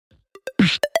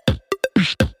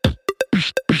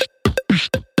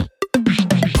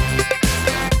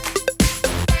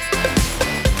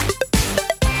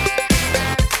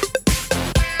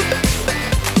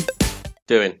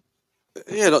doing?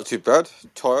 Yeah, not too bad.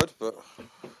 Tired, but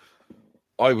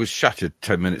I was shattered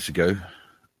 10 minutes ago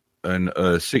and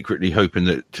secretly hoping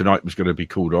that tonight was going to be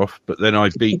called off. But then I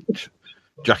beat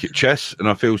Jack at chess and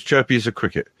I feel as chirpy as a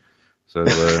cricket. So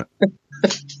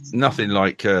nothing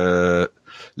like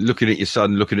looking at your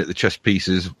son, looking at the chess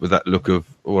pieces with that look of,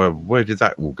 well, where did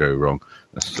that all go wrong?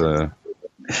 That's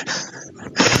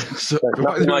so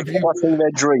nothing like crushing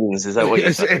their dreams. Is that what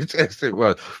you're saying? Yes,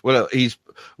 well,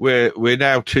 we're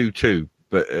now 2-2,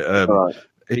 but right.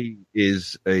 He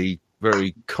is a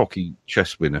very cocky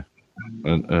chess winner,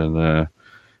 and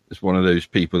it's one of those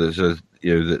people that says,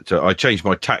 that I changed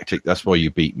my tactic. That's why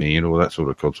you beat me, and all that sort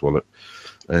of codswallop.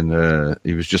 And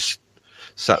he was just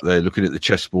sat there looking at the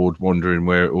chessboard, wondering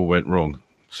where it all went wrong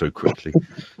so quickly.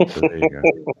 So there you go.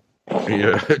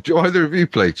 Yeah. Do either of you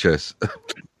play chess?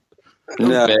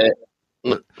 No.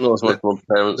 Not as much more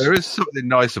parents. There is something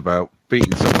nice about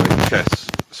beating someone in chess,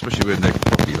 especially when they're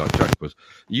cocky like Jack was.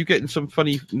 Are you getting some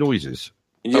funny noises?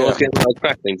 Yeah. I was getting like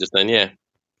crackling just then, yeah.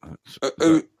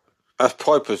 That's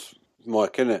Piper's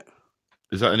mic, isn't it?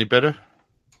 Is that any better?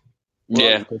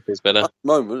 Yeah, it's better. At the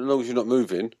moment, as long as you're not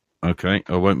moving. Okay,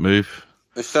 I won't move.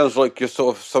 It sounds like you're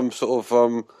some sort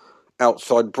of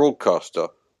outside broadcaster.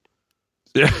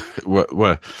 Yeah,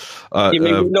 where? You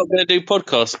mean we're not going to do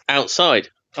podcasts outside?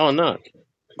 Oh no!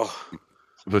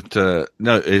 But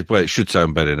no, it should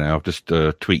sound better now. I've just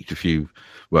tweaked a few.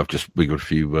 Well, I've just wiggled a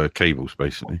few cables,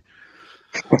 basically.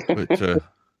 But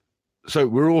so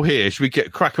we're all here. Should we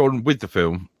get crack on with the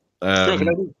film?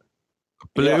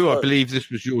 Blue, yeah, I believe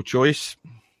this was your choice.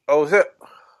 Oh, was it?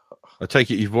 I take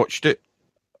it you've watched it.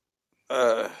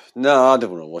 No, I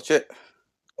don't want to watch it.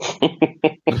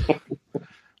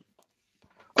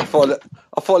 I thought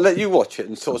I'd let you watch it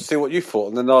and sort of see what you thought,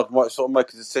 and then I might sort of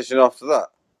make a decision after that.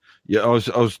 Yeah, I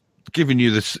was giving you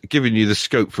the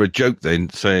scope for a joke, then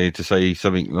to say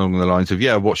something along the lines of,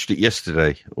 "Yeah, I watched it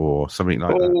yesterday," or something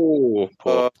like that.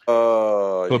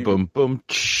 Boom.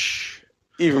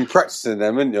 You've been practicing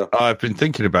them, haven't you? I've been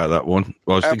thinking about that one.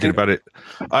 Well, I was thinking about it.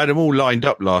 I had them all lined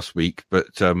up last week,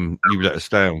 but you let us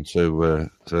down, so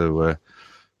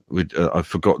I've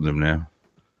forgotten them now.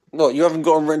 What, you haven't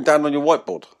got them written down on your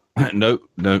whiteboard? No.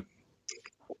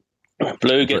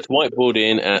 Blue gets whiteboard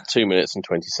in at 2 minutes and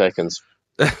 20 seconds.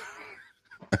 Well,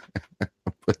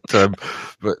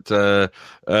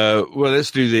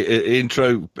 let's do the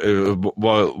intro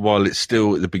while it's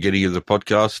still at the beginning of the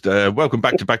podcast. Welcome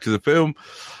back to the Film.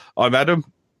 I'm Adam.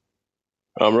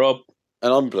 I'm Rob.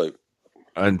 And I'm Blue.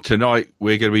 And tonight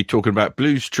we're going to be talking about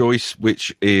Blue's choice,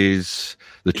 which is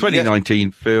the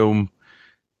 2019 film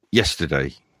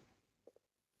Yesterday.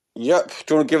 Yep. Do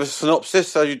you want to give us a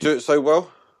synopsis as you do it so well?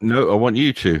 No, I want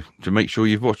you to make sure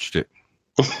you've watched it.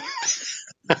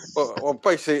 Well,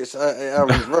 basically, it's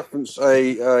reference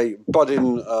a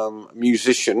budding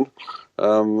musician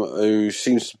who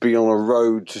seems to be on a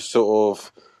road to sort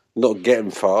of not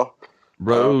getting far.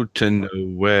 Road to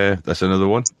Nowhere. That's another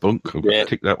one. Bunk. I'll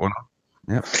tick that one off.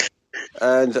 Yeah.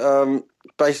 And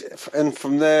and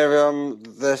from there,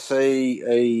 there's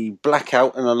a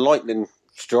blackout and a lightning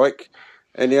strike,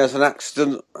 and he has an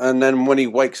accident. And then when he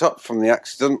wakes up from the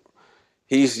accident,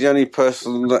 he's the only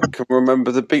person that can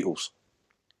remember the Beatles.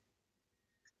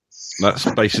 That's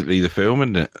basically the film,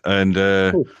 isn't it? And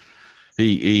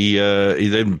he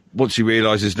then, once he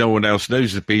realises no one else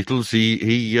knows the Beatles, he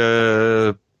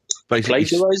basically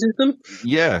plagiarises them.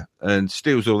 Yeah, and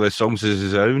steals all their songs as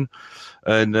his own,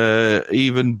 and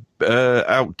even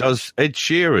outdoes Ed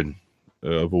Sheeran,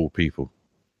 of all people.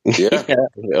 Yeah.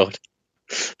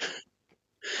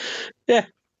 Yeah.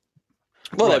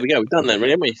 Well, there we go. We've done that,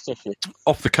 really, haven't we?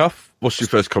 Off the cuff, what's your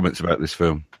first comments about this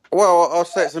film? Well, I'd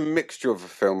say it's a mixture of a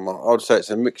film. I'd say it's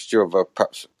a mixture of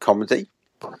perhaps comedy.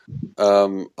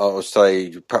 I would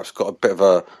say perhaps got a bit of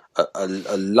a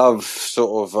love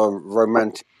sort of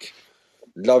romantic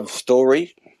love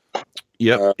story.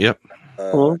 Yep.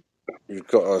 You've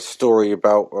got a story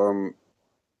about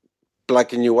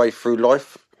blagging your way through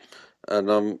life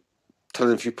and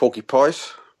telling a few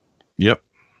porcupines. Yep.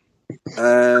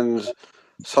 And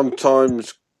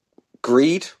sometimes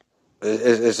greed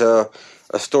is a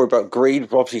story about greed.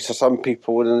 Obviously, so some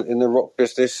people in the rock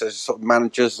business as sort of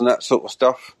managers and that sort of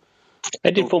stuff.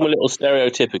 They did form a little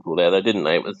stereotypical there, though, didn't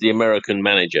they? It was the American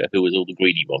manager who was all the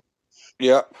greedy one.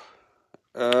 Yeah.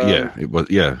 It was.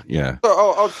 Yeah.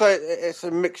 So I'd say it's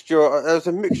a mixture. There's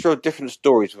a mixture of different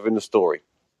stories within the story.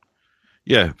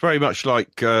 Yeah, very much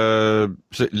like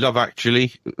Love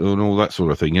Actually and all that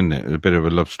sort of thing, isn't it? A bit of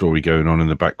a love story going on in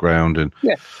the background, and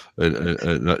it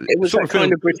was that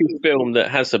kind of British film that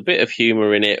has a bit of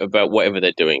humour in it about whatever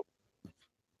they're doing.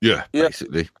 Yeah.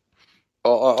 Basically.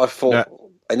 I thought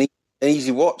an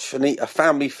easy watch, a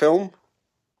family film.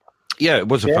 Yeah, it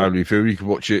was a family film. You could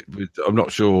watch it with. I'm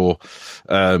not sure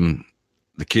the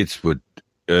kids would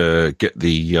get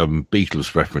the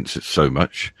Beatles reference so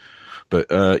much, but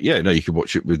you could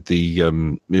watch it with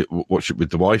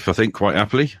the wife. I think quite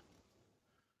happily.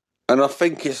 And I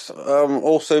think it's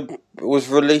also was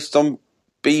released on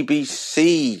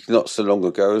BBC not so long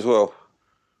ago as well.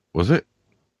 Was it?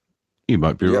 You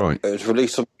might be right. It was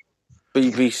released on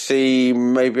BBC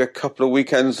maybe a couple of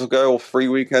weekends ago or 3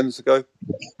 weekends ago.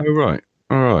 Oh, right.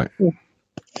 All right.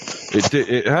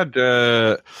 It had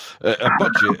a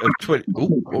budget of 20. Oh,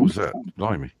 what was that?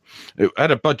 Blimey. It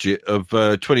had a budget of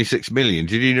 26 million.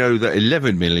 Did you know that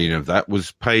 11 million of that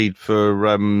was paid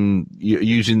for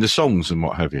using the songs and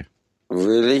what have you?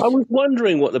 Really? I was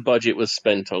wondering what the budget was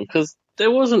spent on, because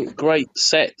there wasn't great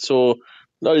sets or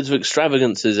loads of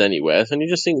extravagances anywhere, and you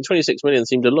just think 26 million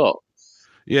seemed a lot.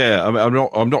 Yeah, I mean,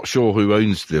 I'm not sure who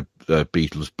owns the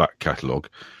Beatles back catalogue,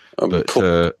 but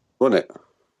Paul, wasn't it?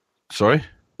 Sorry,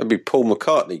 it'd be Paul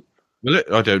McCartney. Well,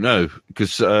 I don't know,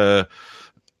 because I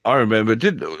remember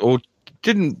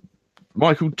didn't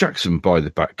Michael Jackson buy the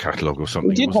back catalogue or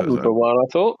something? He did have them for a while, I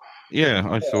thought. Yeah,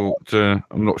 I thought.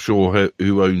 I'm not sure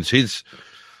who owns his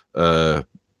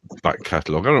back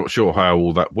catalogue. I'm not sure how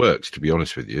all that works, to be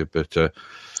honest with you. But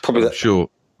probably I'm sure.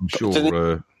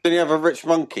 Didn't he have a rich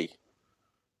monkey?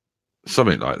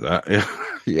 Something like that. Yeah,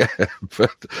 yeah.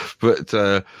 But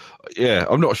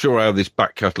I'm not sure how this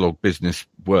back catalogue business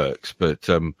works. But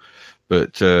I'm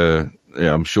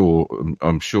sure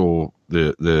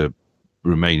the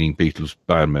remaining Beatles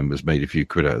band members made a few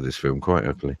quid out of this film quite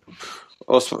happily.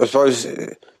 I suppose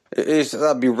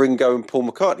that'd be Ringo and Paul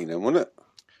McCartney then, wouldn't it?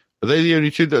 Are they the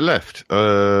only two that left?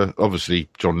 Obviously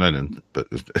John Lennon, but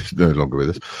he's no longer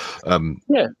with us.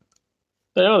 Yeah,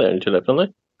 they are the only two left, aren't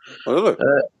they? I don't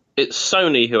know. It's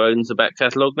Sony who owns the back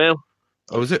catalogue now.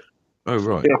 Oh, is it? Oh,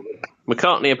 right. Yeah.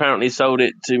 McCartney apparently sold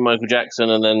it to Michael Jackson,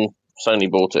 and then Sony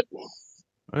bought it.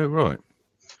 Oh, right.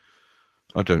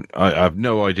 I have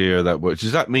no idea how that works.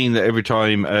 Does that mean that every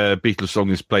time a Beatles song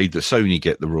is played that Sony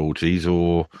get the royalties,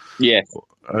 or? Yeah.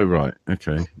 Oh, right.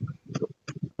 Okay.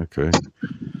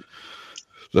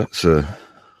 That's I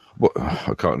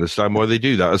can't understand why they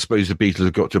do that. I suppose the Beatles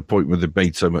have got to a point where they've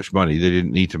made so much money they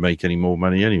didn't need to make any more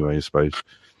money anyway, I suppose.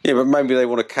 Yeah, but maybe they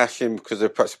want to cash in because they're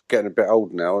perhaps getting a bit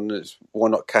old now, and why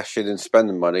not cash in and spend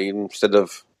the money instead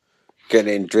of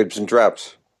getting it in dribs and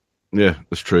drabs? Yeah,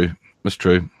 that's true.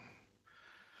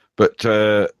 But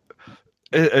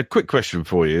a quick question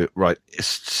for you, right?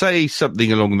 Say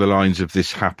something along the lines of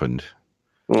this happened.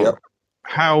 Yep.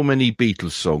 How many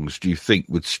Beatles songs do you think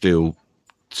would still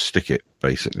stick it,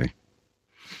 basically?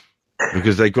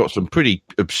 Because they've got some pretty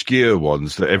obscure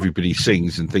ones that everybody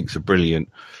sings and thinks are brilliant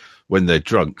when they're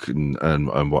drunk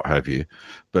and what have you.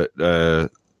 But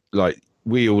like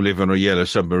We All Live on a Yellow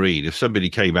Submarine, if somebody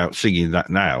came out singing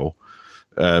that now,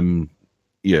 I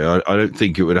don't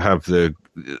think it would have the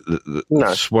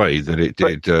sway that it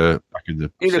did back in the.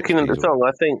 You're looking at the song.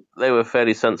 I think they were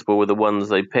fairly sensible with the ones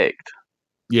they picked.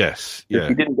 Yes, yeah.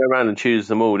 He didn't go around and choose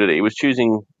them all, did he? He was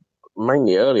choosing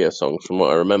mainly earlier songs, from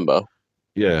what I remember.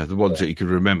 Yeah, the ones that he could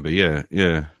remember. Yeah.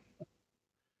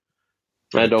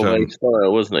 And on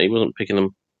style, wasn't he? He wasn't picking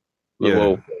them the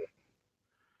wall.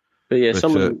 But yeah,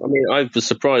 some of them. I mean, I was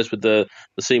surprised with the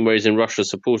scene where he's in Russia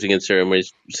supporting in Syria, where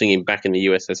he's singing back in the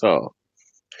USSR.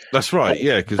 That's right,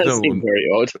 yeah, because that seemed very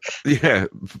odd. Yeah,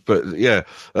 but yeah,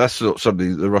 that's not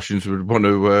something the Russians would want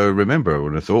to remember, I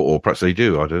would have thought, or perhaps they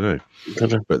do, I don't know.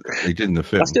 But they did in the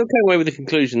film. I still came away with the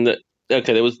conclusion that,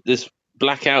 okay, there was this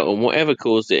blackout and whatever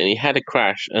caused it, and he had a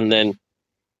crash, and then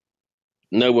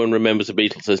no one remembers the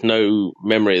Beatles. There's no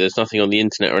memory, there's nothing on the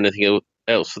internet or anything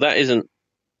else. So that isn't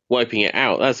wiping it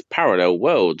out. That's parallel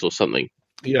worlds or something.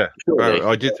 Yeah,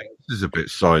 I did think this is a bit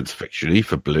science fiction-y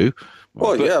for Blue.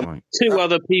 Well, yeah. Two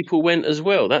other people went as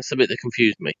well. That's the bit that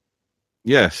confused me.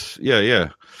 Yes, yeah.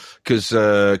 Because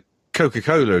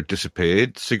Coca-Cola had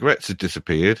disappeared, cigarettes had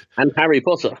disappeared. And Harry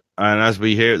Potter. And as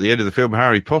we hear at the end of the film,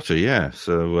 Harry Potter, yeah.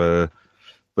 So,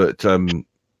 but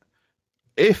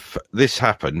if this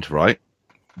happened, right,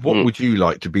 what would you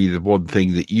like to be the one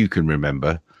thing that you can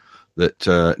remember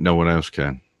that no one else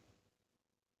can?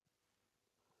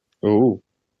 Oh.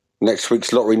 Next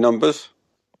week's lottery numbers.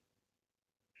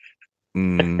 Yeah.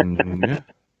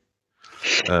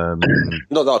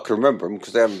 Not that I can remember them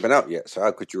because they haven't been out yet. So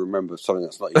how could you remember something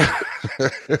that's not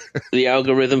yet? The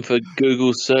algorithm for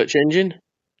Google's search engine?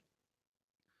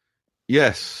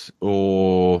 Yes,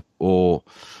 or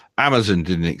Amazon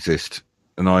didn't exist,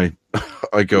 and I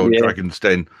go on Dragon's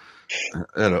Den.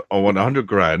 I want 100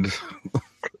 grand.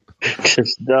 To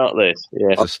start this,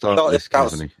 yeah. To start this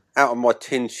company. Out of my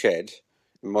tin shed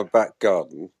in my back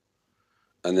garden,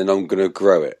 and then I'm going to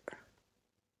grow it.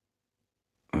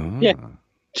 Yeah,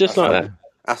 just like that.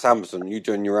 That's Amazon. You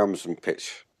doing your Amazon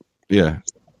pitch? Yeah.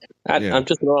 I'm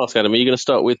just going to ask, Adam, are you going to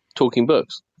start with talking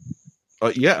books?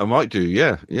 Yeah, I might do.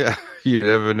 Yeah. You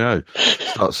never know.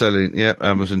 Start selling. Yeah,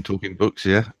 Amazon talking books.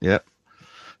 Yeah.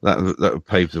 That would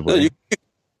pave the way.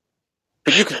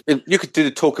 But you could do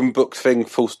the talking books thing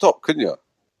full stop, couldn't you?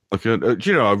 I could, do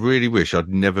you know? I really wish I'd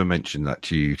never mentioned that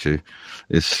to you two.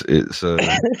 It's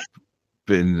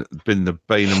been the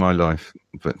bane of my life.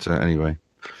 But anyway,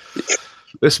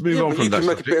 let's move on from that.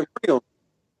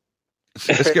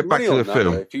 Let's get back to the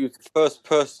film. If you were the first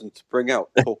person to bring out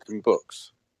talking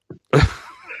books.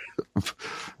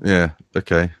 Yeah.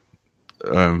 Okay.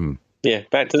 Yeah.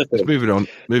 Back to the film.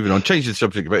 Moving on. Change the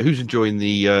subject about who's enjoying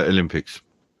the Olympics.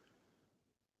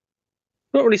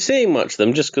 Not really seeing much of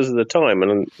them just because of the time,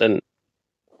 and I'm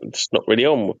just not really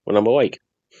on when I'm awake.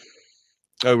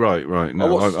 Oh right.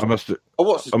 No, I must have. I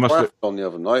watched the triathlon the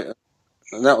other night,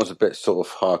 and that was a bit sort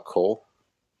of hardcore.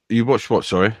 You watched what?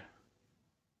 Sorry.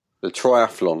 The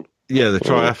triathlon. Yeah, the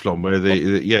triathlon where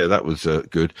that was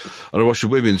good. And I watched the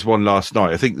women's one last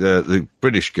night. I think the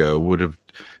British girl would have,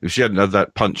 if she hadn't had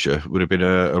that puncher, would have been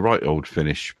a right old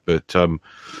finish. But Team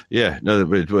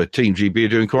GB are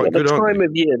doing quite good. The time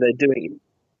of year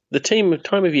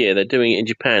they're doing it in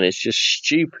Japan is just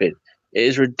stupid. It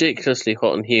is ridiculously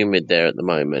hot and humid there at the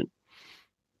moment.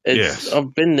 Yes,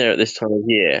 I've been there at this time of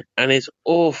year, and it's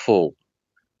awful.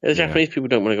 The Japanese people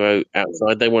don't want to go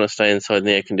outside; they want to stay inside in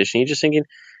the air conditioning. You're just thinking,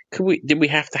 did we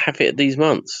have to have it at these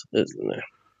months? No.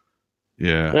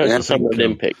 Yeah. No, it's the Summer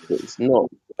Olympics. It's not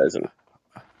pleasant.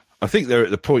 I think they're at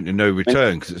the point of no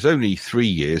return because it's only 3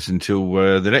 years until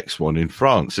the next one in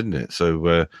France, isn't it?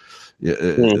 So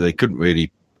they couldn't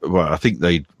really. Well, I think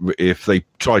if they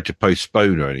tried to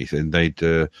postpone or anything,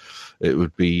 it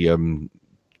would be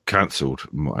cancelled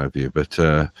and what have you. But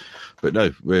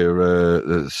no,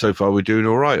 we're so far we're doing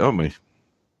all right, aren't we?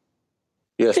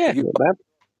 Yes. Yeah.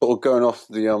 Sort of going off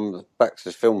the back to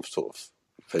the film sort of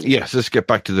thing. Yes, let's get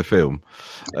back to the film.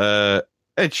 Ed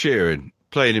Sheeran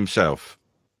playing himself.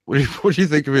 What do you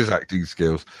think of his acting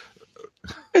skills?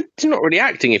 It's not really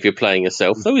acting if you're playing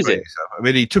yourself, though, is it? I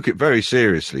mean, he took it very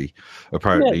seriously.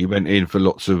 Apparently, he went in for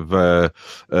lots of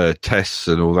tests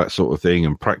and all that sort of thing,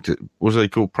 and practice. What they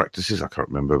called practices? I can't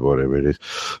remember whatever it is.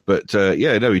 But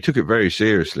he took it very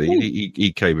seriously.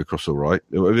 He came across all right.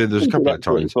 I mean, there's a couple of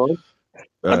times.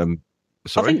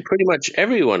 I think pretty much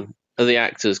everyone of the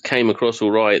actors came across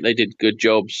all right. They did good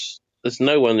jobs. There's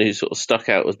no one who sort of stuck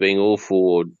out as being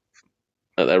awful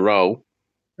at their role.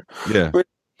 Yeah. But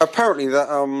apparently, that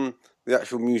the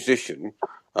actual musician,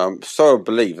 so I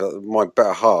believe that my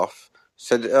better half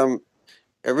said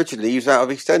originally he was out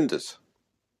of EastEnders.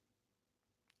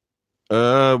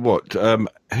 What?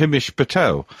 Himish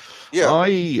Patel. Yeah.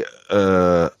 I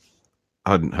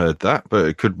hadn't heard that, but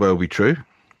it could well be true.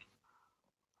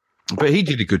 But he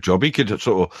did a good job. He could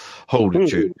sort of hold a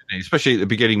tune, especially at the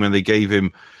beginning when they gave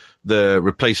him the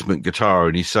replacement guitar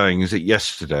and he's saying, "Is it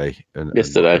yesterday?"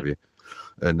 Yesterday.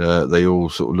 And they all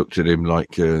sort of looked at him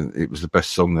like it was the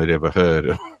best song they'd ever heard,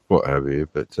 or what have you.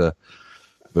 But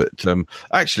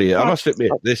actually, I must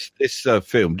admit, this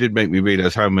film did make me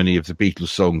realise how many of the Beatles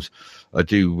songs I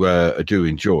do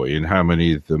enjoy, and how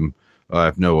many of them I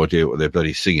have no idea what they're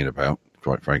bloody singing about,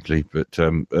 quite frankly. But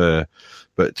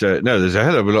no, there's a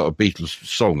hell of a lot of Beatles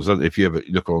songs. If you ever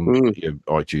look on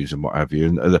iTunes and what have you,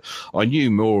 and I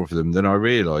knew more of them than I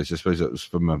realised. I suppose that was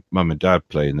from my mum and dad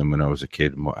playing them when I was a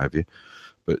kid and what have you.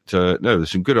 But no,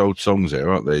 there's some good old songs there,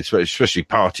 aren't there? Especially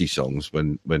party songs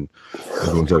when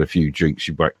everyone's had a few drinks,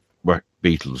 you whack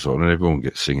Beatles on and everyone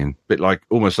gets singing.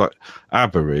 Almost like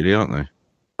ABBA, really, aren't they?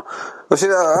 Well, see,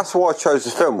 that's why I chose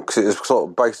the film, because it was sort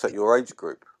of based at your age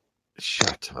group.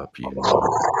 Shut up, you.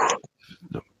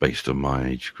 Not based on my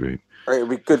age group. It would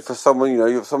be good for someone, you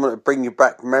have someone to bring you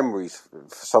back memories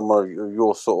for someone of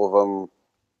your sort of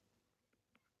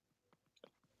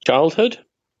childhood.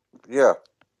 Yeah.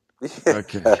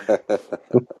 Okay.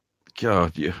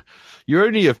 God, you're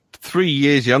only 3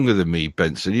 years younger than me,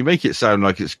 Benson. You make it sound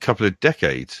like it's a couple of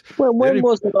decades. Well, when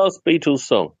was the last Beatles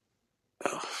song?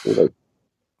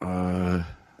 I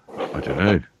don't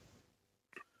know.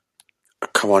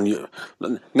 Come on,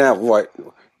 now, right?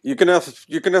 You're gonna have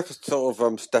to sort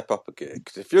of step up a gear,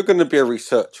 because if you're going to be a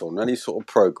researcher on any sort of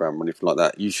program or anything like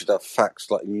that, you should have facts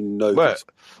Well,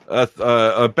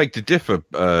 I beg to differ,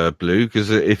 Blue,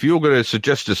 because if you're going to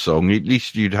suggest a song, at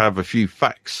least you'd have a few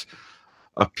facts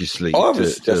up your sleeve. I haven't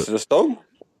suggested a song.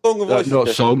 Not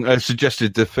song. I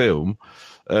suggested the film.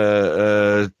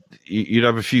 you'd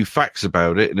have a few facts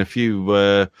about it and a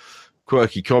few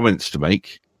quirky comments to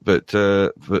make, but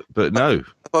no.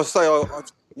 I'll say I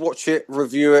watch it,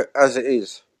 review it as it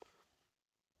is.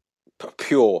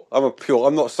 Pure.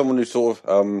 I'm not someone who sort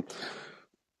of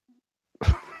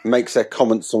makes their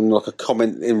comments on like a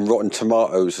comment in Rotten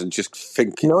Tomatoes and just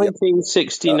think.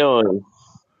 1969.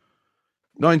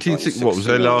 1960. What was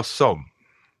their last song?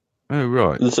 Oh,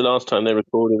 right. This is the last time they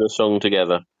recorded a song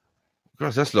together.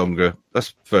 Gosh, that's longer.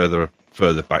 That's further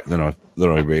back than I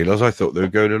realised. I thought they were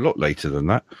going a lot later than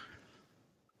that.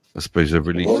 I suppose they've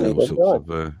released all sorts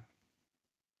of.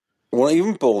 Weren't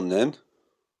even born then.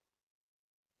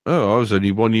 Oh, I was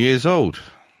only 1 year old.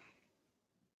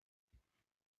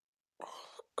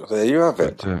 There you have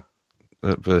it. Yeah.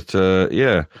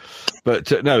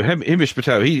 But no, Himesh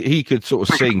Patel, he could sort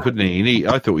of sing, couldn't he? And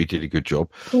I thought he did a good job.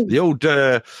 The old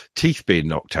teeth being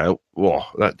knocked out,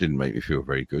 that didn't make me feel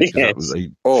very good. Yes.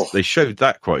 They showed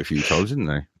that quite a few times, didn't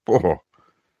they? That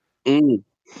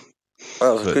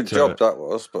was a good job, that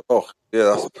was. But,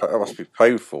 that must be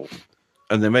painful.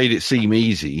 And they made it seem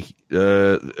easy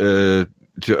to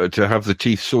have the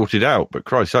teeth sorted out. But,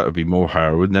 Christ, that would be more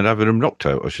harrowing than having them knocked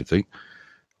out, I should think.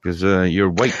 Because you're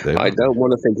awake there. I don't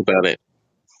want to think about it.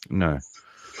 No.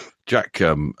 Jack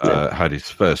had his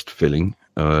first filling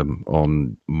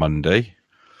on Monday,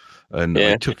 and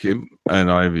I took him,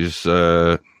 and I was,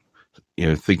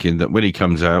 thinking that when he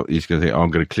comes out, he's going to think,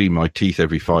 I'm going to clean my teeth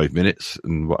every 5 minutes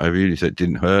and whatever. He said it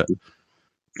didn't hurt,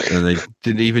 and they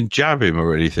didn't even jab him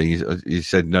or anything. He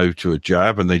said no to a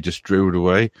jab, and they just drilled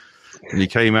away, and he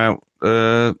came out,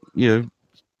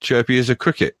 chirpy as a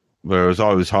cricket. Whereas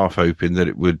I was half hoping that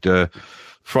it would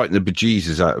frighten the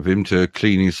bejesus out of him to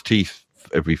clean his teeth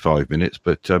every 5 minutes,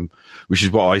 but which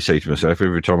is what I say to myself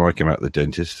every time I come out of the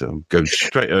dentist. I'm going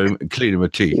straight home and cleaning my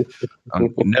teeth.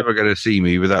 I'm never going to see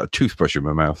me without a toothbrush in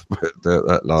my mouth. But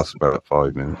that lasts about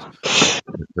 5 minutes.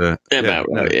 Yeah.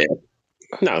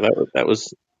 No, that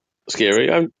was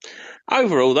scary.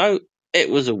 Overall, though,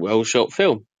 it was a well-shot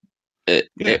film.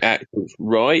 It acted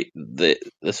right. The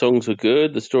songs were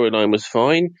good. The storyline was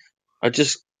fine. I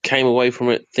just came away from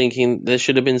it thinking there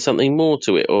should have been something more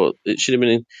to it, or it should have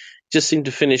been. Just seemed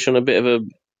to finish on a bit of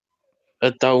a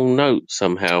dull note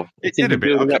somehow. It did a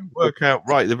bit. I couldn't work out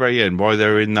right at the very end why they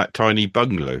were in that tiny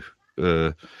bungalow.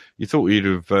 You thought you'd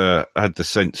have had the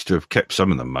sense to have kept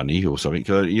some of the money or something.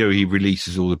 He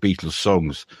releases all the Beatles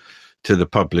songs to the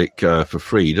public for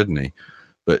free, doesn't he?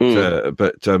 But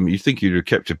you think you'd have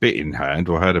kept a bit in hand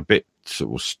or had a bit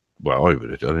sort of. Well, I would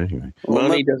have done anyway.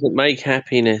 Money doesn't make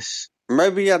happiness.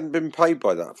 Maybe he hadn't been paid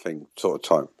by that thing sort of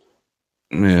time.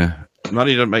 Yeah.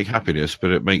 Money doesn't make happiness, but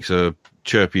it makes a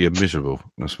chirpy and miserable.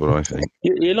 That's what I think.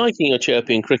 You're liking your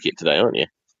chirpy and cricket today, aren't you?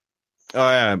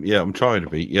 I am. Yeah, I'm trying to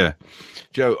be. Yeah.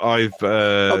 Joe,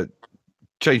 I've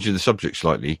changing the subject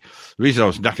slightly. The reason I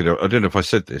was knackered, I don't know if I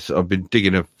said this, I've been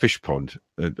digging a fish pond.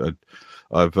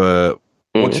 I've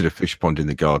wanted a fish pond in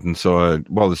the garden, so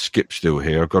while the skip's still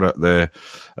here, I got up there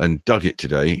and dug it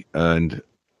today, and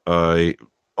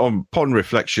upon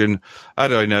reflection,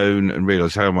 had I known and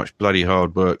realised how much bloody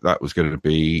hard work that was going to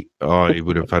be, I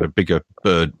would have had a bigger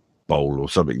bird bowl or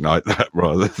something like that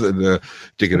rather than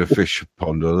digging a fish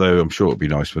pond, although I'm sure it'll be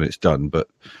nice when it's done, but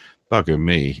bugger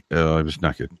me, I was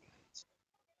knackered.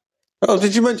 Oh,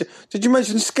 did you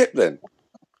mention Skip then?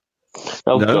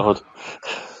 Oh, no. God.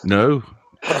 No.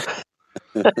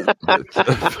 You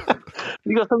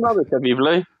got some rubbish, have you,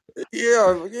 Blue?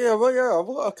 Yeah. I've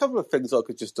got a couple of things I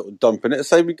could just sort of dump in it.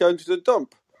 Save me going to the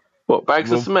dump. What,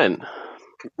 bags of cement?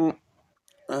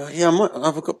 Yeah, I might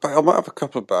have a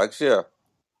couple of bags. Yeah.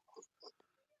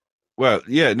 Well,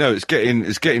 yeah, no, it's getting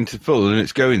to full and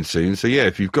it's going soon. So yeah,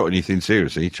 if you've got anything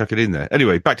seriously, chuck it in there.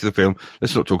 Anyway, back to the film.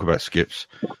 Let's not talk about skips.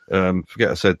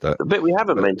 Forget I said that. The bit we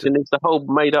haven't mentioned is the whole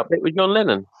made-up bit with John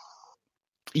Lennon.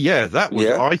 Yeah, that was.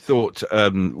 Yeah. I thought,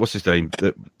 what's his name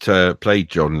that played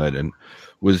John Lennon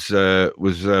was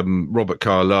Robert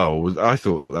Carlyle. I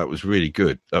thought that was really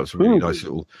good. That was a really nice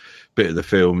little bit of the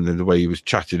film, and then the way he was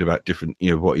chatting about different,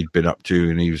 what he'd been up to,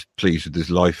 and he was pleased with his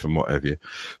life and what have you.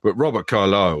 But Robert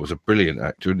Carlyle was a brilliant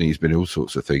actor, and he's been all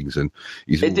sorts of things. And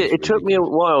it took me a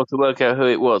while to work out who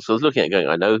it was. So I was looking at it going,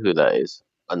 I know who that is.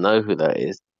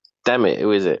 Damn it,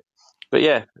 who is it? But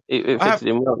yeah, it fitted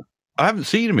in well. I haven't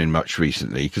seen him in much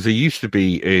recently because he used to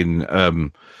be in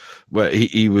where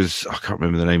he was, I can't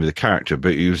remember the name of the character,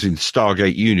 but he was in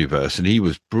Stargate Universe, and he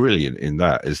was brilliant in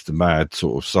that as the mad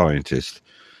sort of scientist.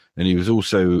 And he was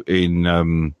also in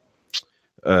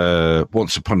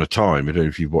Once Upon a Time. I don't know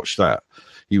if you've watched that.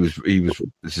 he was.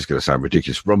 This is going to sound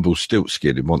ridiculous.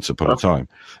 Rumpelstiltskin in Once Upon a Time,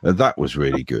 and that was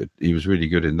really good. He was really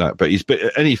good in that. But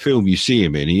any film you see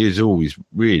him in, he is always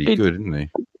really good, isn't he?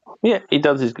 Yeah, he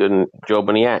does his good job,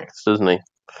 and he acts, doesn't he?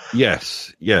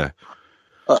 Yes. Yeah.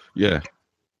 Yeah.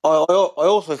 I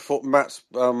also thought Matt's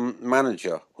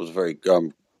manager was very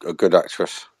a good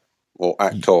actress or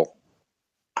actor.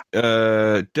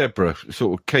 Deborah,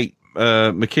 sort of Kate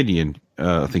McKinnon,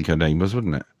 I think her name was,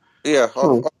 wasn't it? Yeah, I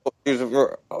thought he was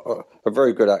a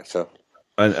very good actor.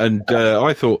 And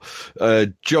I thought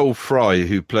Joel Fry,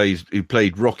 who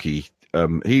played Rocky,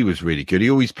 he was really good. He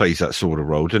always plays that sort of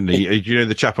role, doesn't he? You know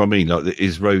the chap I mean, like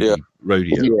his rodeo.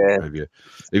 Yeah.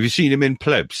 Have you seen him in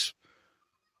Plebs?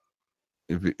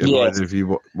 Have either of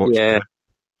you watched? Yeah.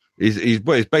 He's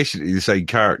basically the same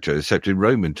character, except in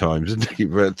Roman times, isn't he?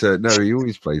 But no, he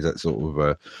always plays that sort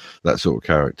of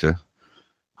character.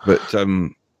 But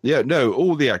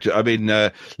all the actors. I mean,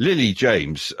 Lily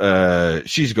James,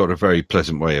 she's got a very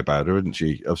pleasant way about her, hasn't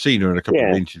she? I've seen her in a couple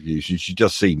of interviews, and she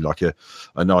does seem like a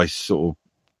nice sort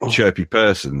of chirpy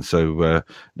person. So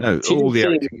all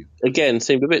the acting again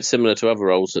seemed a bit similar to other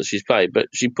roles that she's played, but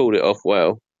she pulled it off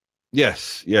well.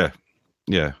 Yes, yeah.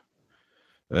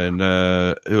 And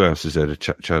who else is there to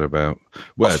chat about?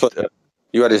 Well,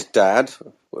 you had his dad.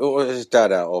 What was his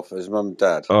dad out of? His mum and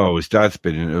dad? Oh, his dad's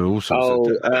been in it all sorts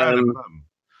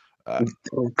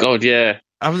oh, God, yeah.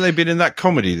 Haven't they been in that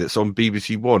comedy that's on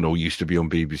BBC One or used to be on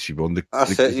BBC One?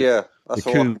 That's it, yeah. That's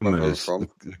the Coomers.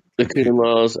 The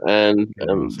Coomers and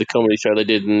the comedy show they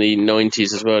did in the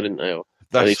 90s as well, didn't they?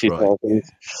 That's right.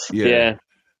 Yeah.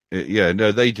 Yeah,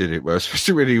 no, they did it well,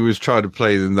 especially when he was trying to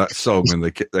play them that song and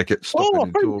they kept stopping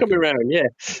and talking. Coming around, yeah.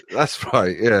 That's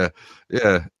right, yeah.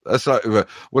 That's like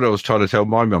what I was trying to tell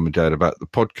my mum and dad about the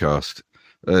podcast.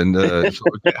 And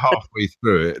sort of get halfway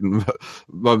through it, and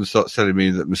Mum starts telling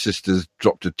me that my sister's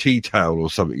dropped a tea towel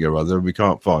or something or other, and we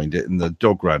can't find it, and the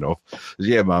dog ran off. Says,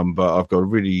 yeah, Mum, but I've got a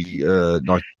really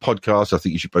nice podcast. I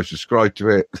think you should both subscribe to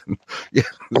it. Yeah,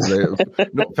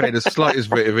 not paying the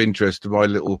slightest bit of interest to my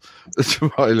little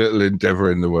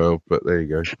endeavour in the world, but there you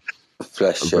go.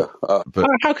 Bless you.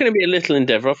 How can it be a little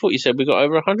endeavour? I thought you said we got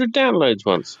over 100 downloads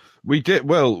once. We did.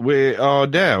 Well, we are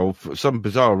now, for some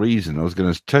bizarre reason, I was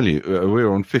going to tell you,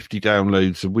 we're on 50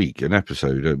 downloads a week, an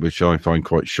episode, which I find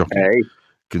quite shocking,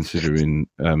 considering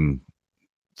some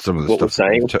of the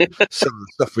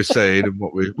stuff we're saying and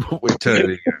what we're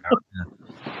turning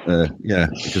out.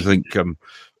 Because I think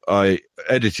I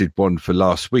edited one for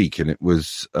last week, and it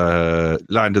was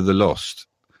Land of the Lost,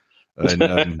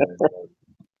 and.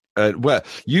 Well,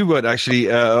 you weren't actually.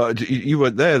 You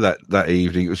weren't there that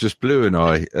evening. It was just Blue and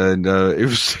I, and it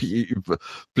was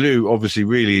Blue. Obviously,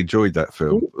 really enjoyed that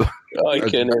film. I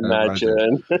can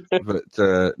imagine. But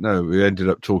no, we ended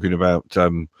up talking about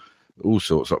all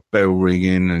sorts, like bell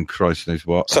ringing and Christ knows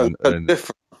what. So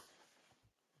different.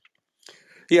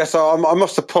 Yeah, so I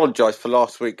must apologise for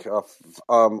last week.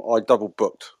 I double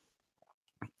booked.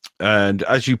 And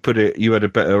as you put it, you had a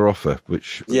better offer,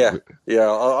 which... Yeah.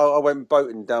 I went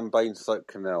boating down Basingstoke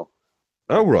Canal.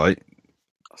 Oh, right.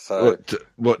 So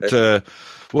what sort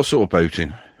of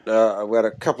boating? We had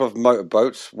a couple of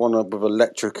motorboats, one with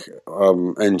electric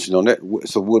engine on it.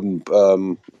 It's a wooden,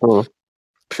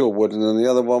 pure wood, and then the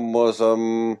other one was a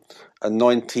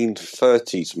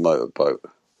 1930s motorboat.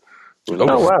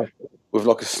 Wow. With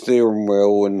like a steering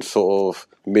wheel and sort of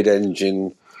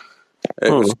mid-engine. It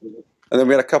was... And then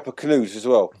we had a couple of canoes as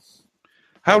well.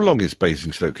 How long is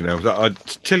Basingstoke Canal?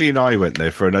 Tilly and I went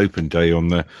there for an open day on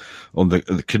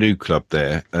the canoe club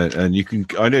there, and you can.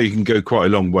 I know you can go quite a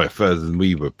long way further than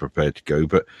we were prepared to go,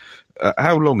 but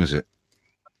how long is it?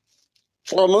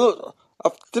 Well,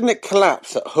 didn't it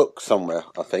collapse at Hook somewhere?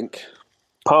 I think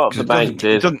part of the bank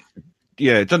did.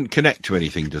 It doesn't connect to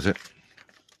anything, does it?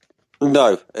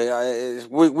 No,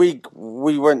 we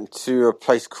went to a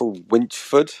place called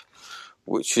Winchford,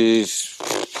 which is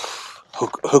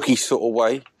hooky sort of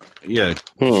way. Yeah,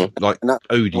 like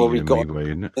Odeon way,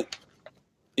 isn't it?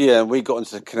 Yeah, we got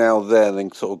into the canal there and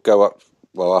then sort of go up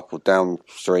or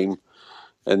downstream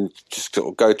and just sort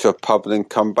of go to a pub and then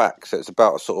come back. So it's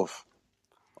about sort of,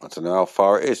 I don't know how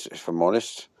far it is, if I'm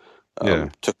honest.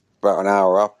 Took about an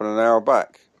hour up and an hour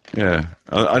back. Yeah,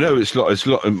 I know it's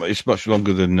much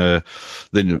longer than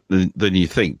you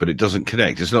think, but it doesn't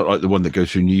connect. It's not like the one that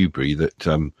goes through Newbury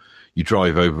that you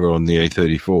drive over on the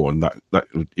A34, and that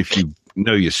if you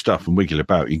know your stuff and wiggle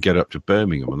about, you can get up to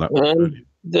Birmingham on that one.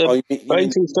 The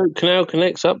Basingstoke Canal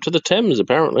connects up to the Thames,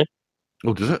 apparently.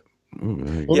 Oh, does it?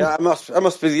 Yeah, it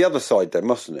must be the other side then,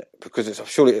 mustn't it? Because it's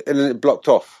surely blocked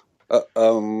off. There's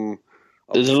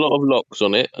a lot of locks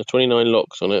on it. 29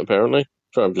 locks on it, apparently.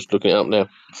 Sorry, I'm just looking it up now.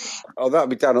 Oh, that would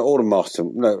be down at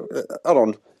Aldermaston. No, hold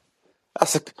on.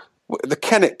 That's the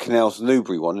Kennet Canal's the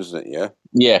Newbury one, isn't it? Yeah.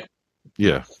 Yeah.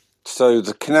 Yeah. So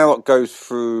the canal that goes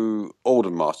through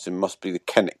Aldermaston must be the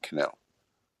Kennet Canal.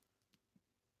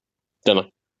 Don't know.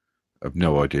 I've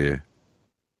no idea.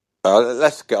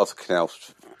 Let's get off the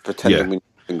canals. Pretending we know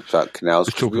things about canals.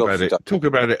 Let's talk about it. Talk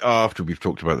about it after we've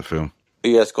talked about the film.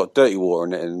 Yeah, it's got dirty water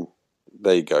in it, and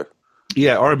there you go.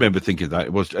 Yeah, I remember thinking that.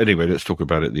 It was anyway. Let's talk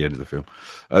about it at the end of the film.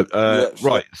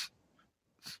 Right,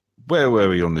 where were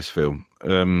we on this film?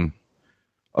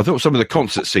 I thought some of the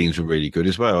concert scenes were really good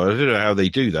as well. I don't know how they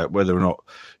do that. Whether or not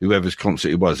whoever's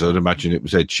concert it was, I'd imagine it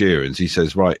was Ed Sheeran's. He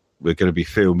says, "Right, we're going to be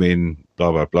filming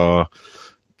blah blah blah."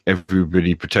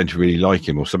 Everybody pretend to really like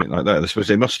him or something like that. I suppose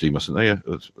they must do, mustn't they?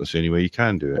 That's the only way you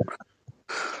can do it.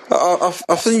 I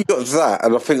think you got that,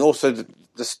 and I think also the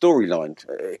storyline,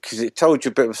 because it told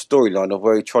you a bit of a storyline of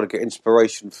where he tried to get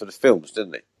inspiration for the films,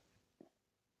 didn't it?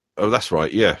 Oh, that's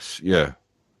right. Yes, yeah.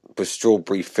 With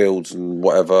strawberry fields and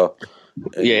whatever.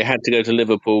 Yeah, he had to go to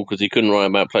Liverpool because he couldn't write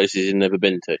about places he'd never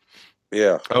been to.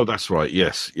 Yeah. Oh, that's right.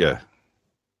 Yes, yeah,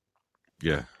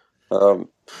 yeah.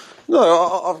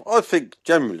 No, I think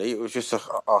generally it was just a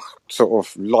sort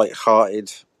of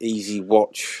light-hearted, easy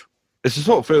watch. It's the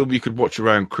sort of film you could watch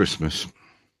around Christmas,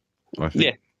 I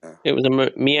think. Yeah, it was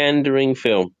a meandering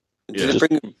film. Did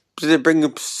it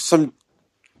bring some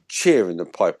cheer in the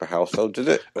Piper household, did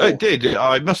it? It did.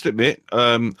 I must admit,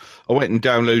 I went and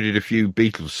downloaded a few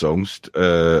Beatles songs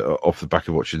off the back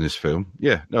of watching this film.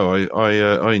 Yeah, no,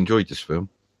 I enjoyed this film.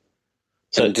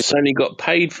 So Sony got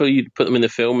paid for you to put them in the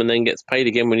film and then gets paid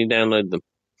again when you download them.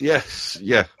 Yes,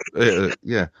 yeah,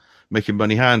 yeah. Making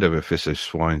money hand over fist of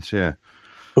swines, yeah.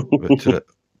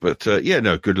 But yeah,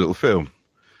 no, good little film.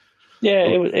 Yeah,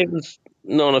 it was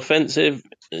non-offensive,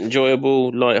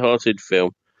 enjoyable, light-hearted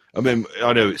film. I mean,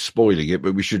 I know it's spoiling it,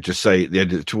 but we should just say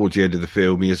towards the end of the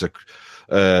film, he has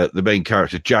the main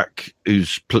character Jack,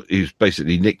 who's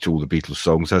basically nicked all the Beatles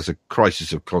songs, has a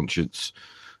crisis of conscience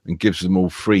and gives them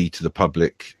all free to the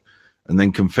public, and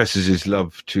then confesses his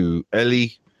love to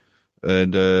Ellie,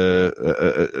 and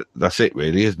that's it,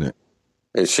 really, isn't it?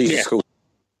 Yeah, she's a school.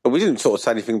 But we didn't sort of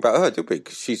say anything about her, did we?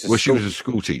 Because she was a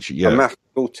school teacher. Yeah, a math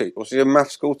school teacher. Was she a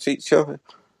math school teacher?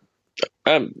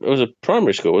 It was a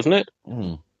primary school, wasn't it?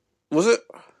 Was it?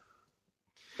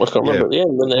 I can't remember at the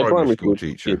end when they were primary school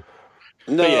teacher.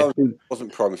 No, it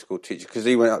wasn't primary school teacher because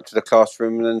he went up to the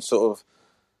classroom and then sort of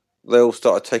they all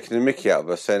started taking the mickey out of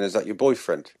her, saying, "Is that your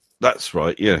boyfriend?" That's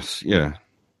right. Yes. Yeah.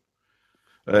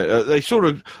 They sort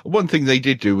of one thing they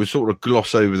did do was sort of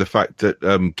gloss over the fact that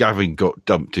Gavin got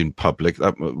dumped in public.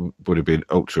 That would have been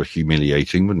ultra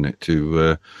humiliating, wouldn't it?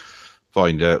 To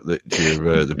find out that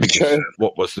you're the biggest,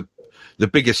 what was the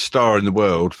biggest star in the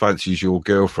world fancies your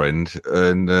girlfriend,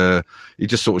 and he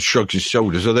just sort of shrugs his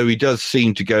shoulders. Although he does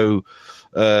seem to go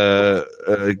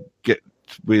get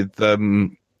with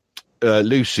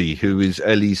Lucy, who is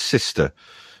Ellie's sister,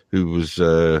 who was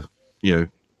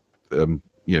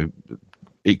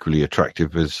equally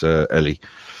attractive as Ellie.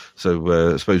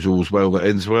 So I suppose all's well that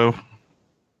ends well.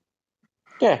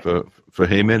 Yeah, for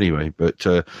him anyway. But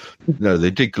no, they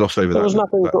did gloss over that.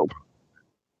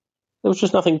 There was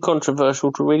just nothing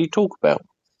controversial to really talk about.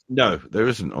 No, there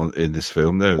isn't in this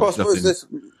film. No, well, I suppose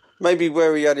maybe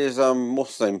where he had his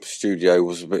what's the name studio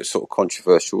was a bit sort of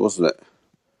controversial, wasn't it?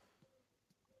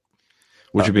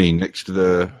 What do you mean next to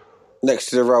the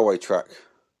railway track?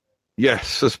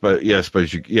 Yes, I suppose.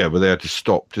 Yeah, but they had to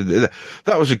stop. That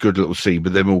was a good little scene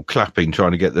with them all clapping,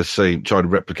 trying to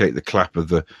replicate the clap of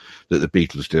that the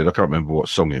Beatles did. I can't remember what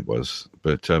song it was,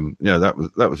 but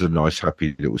that was a nice,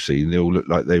 happy little scene. They all looked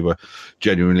like they were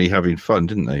genuinely having fun,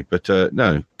 didn't they? But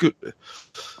no, good.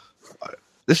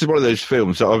 This is one of those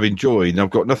films that I've enjoyed, and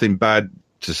I've got nothing bad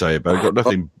to say about it. I've got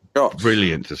nothing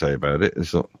brilliant to say about it.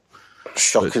 It's not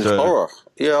shocking horror.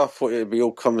 Yeah, I thought it'd be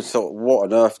all coming sort of, what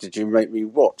on earth did you make me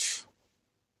watch?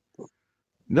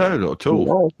 No, not at all.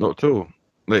 No. Not at all.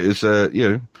 It is,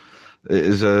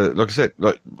 like I said,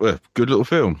 good little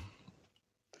film.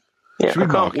 Yeah, I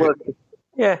can't work.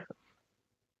 Yeah.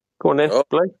 Go on then,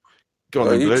 Blake. Go on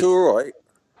then, Blake. You two all right?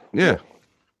 Yeah.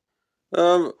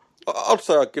 I'd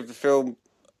say I'll give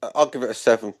it a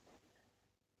 7.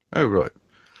 Oh, right.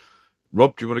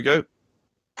 Rob, do you want to go?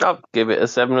 I'll give it a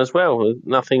 7 as well. There's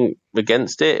nothing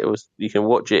against it. You can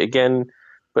watch it again,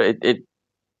 but it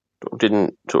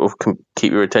didn't sort of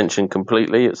keep your attention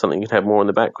completely. It's something you'd have more in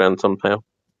the background somehow.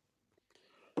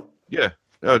 Yeah,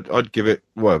 I'd give it.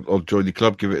 Well, I'll join the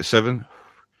club. Give it a 7.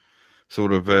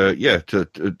 Sort of,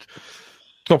 to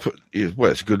top.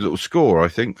 Well, it's a good little score, I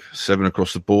think. 7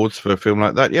 across the boards for a film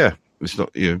like that. Yeah, It's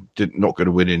not not going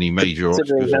to win any major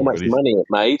Considering Oscars how or much anything. money it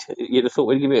made, you'd have thought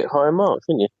we'd give it higher marks,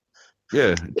 wouldn't you?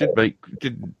 Yeah, it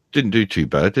didn't do too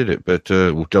bad, did it? But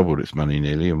doubled its money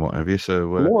nearly and what have you. So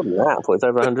More than that, I thought it's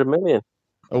over 100 million.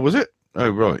 oh, was it? Oh,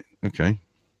 right. Okay.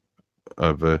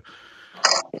 I've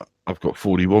got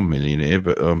 41 million here,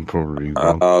 but I'm probably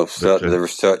wrong. Oh, so the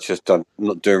researcher's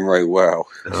not doing very well.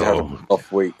 He's had an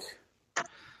off week.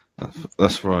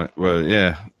 That's right. Well,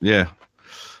 yeah.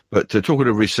 But talking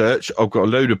of research, I've got a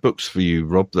load of books for you,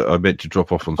 Rob, that I meant to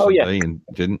drop off on Sunday and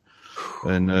didn't.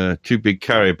 And 2 big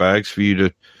carrier bags for you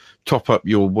to top up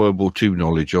your World War II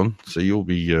knowledge on. So you'll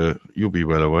be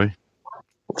well away.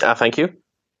 Thank you.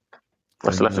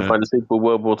 I still have to find a suitable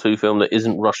World War II film that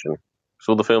isn't Russian.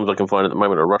 So all the films I can find at the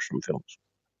moment are Russian films.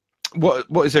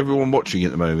 What is everyone watching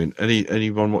at the moment?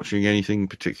 Anyone watching anything in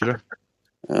particular?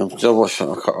 I think I watched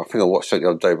it the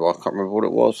other day, but I can't remember what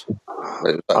it was. It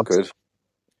was that good.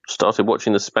 Started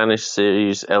watching the Spanish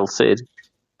series El Cid.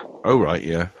 Oh, right,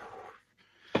 yeah.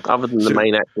 Other than the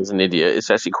main actor's an idiot, it's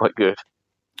actually quite good.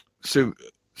 Sue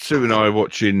and I are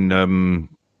watching,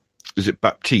 is it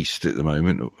Baptiste at the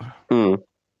moment? Oh,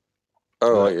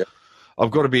 right, yeah.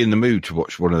 I've got to be in the mood to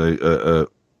watch one of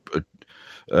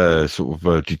those sort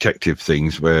of detective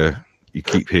things where you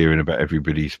keep hearing about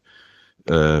everybody's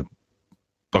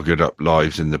buggered up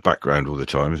lives in the background all the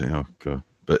time. I think, oh, God.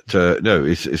 But no,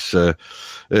 it's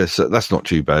that's not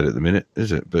too bad at the minute,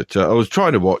 is it? But I was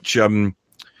trying to watch. I don't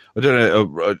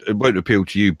know. It won't appeal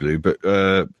to you, Blue. But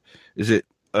is it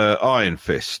Iron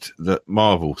Fist, that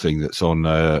Marvel thing that's on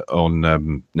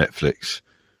Netflix?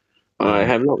 I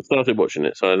have not started watching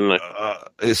it, so I don't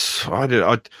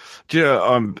know.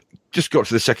 I'm just got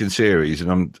to the second series,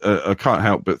 and I can't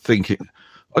help but thinking,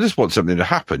 I just want something to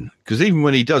happen, because even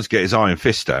when he does get his Iron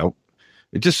Fist out,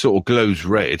 it just sort of glows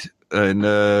red. And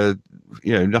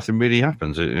nothing really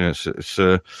happens. There's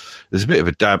a bit of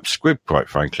a damp squib, quite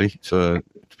frankly. So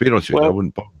to be honest with you, I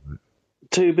wouldn't bother with it.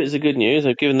 2 bits of good news.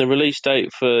 I've given the release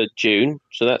date for June,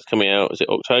 so that's coming out. Is it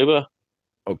October?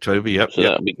 October, yep. So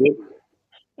that'll be good.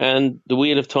 And The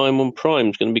Wheel of Time on Prime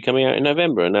is going to be coming out in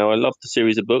November. And now I love the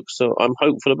series of books, so I'm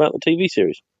hopeful about the TV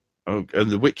series. Oh,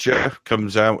 and The Witcher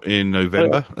comes out in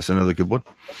November. That's another good one.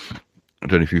 I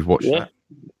don't know if you've watched that.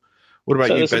 What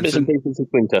about you, Benson?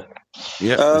 Winter.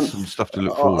 Yeah, there's some stuff to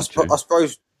look forward to. I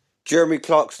suppose Jeremy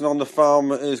Clarkson on the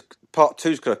Farm is part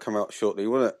 2's going to come out shortly,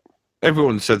 won't it?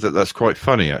 Everyone said that that's quite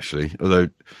funny, actually. Although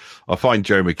I find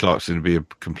Jeremy Clarkson to be a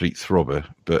complete throbber.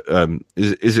 But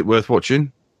is it worth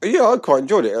watching? Yeah, I quite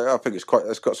enjoyed it. I think it's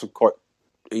got some quite.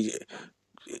 He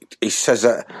says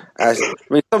that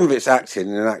some of it's acting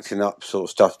and acting up sort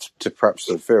of stuff to perhaps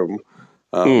the film.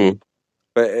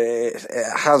 But it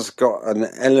has got an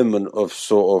element of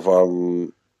sort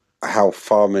of how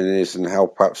farming is and how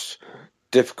perhaps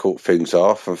difficult things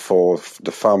are for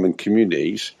the farming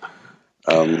communities.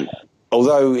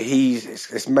 Although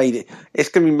it's going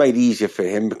to be made easier for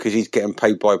him because he's getting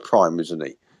paid by Prime, isn't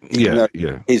he?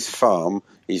 Yeah. His farm,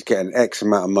 he's getting X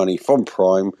amount of money from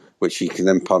Prime, which he can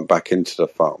then pump back into the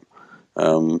farm.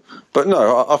 But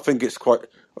no, I think it's quite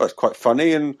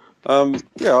funny, and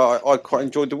I quite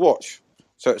enjoyed the watch.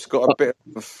 So it's got a bit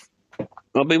of...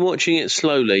 I've been watching it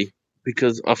slowly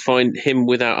because I find him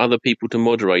without other people to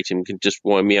moderate him can just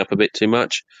wind me up a bit too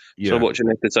much. Yeah. So I watch an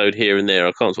episode here and there.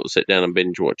 I can't sort of sit down and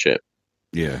binge watch it.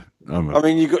 Yeah. I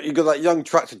mean, you got that young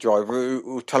tractor driver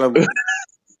who tell him...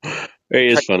 He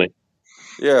is funny.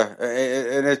 Yeah,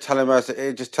 and they tell him he's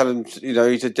a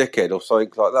dickhead or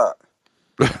something like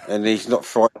that. And he's not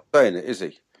frightened of saying it, is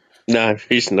he? No,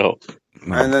 he's not.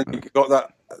 No. And then you got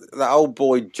that old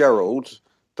boy Gerald,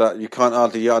 that you can't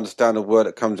hardly understand a word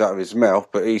that comes out of his mouth,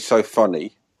 but he's so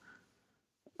funny.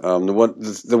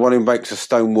 The one who makes the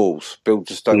stone walls, builds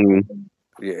the stone walls.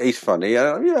 Yeah, he's funny.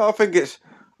 I think it's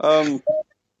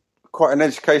quite an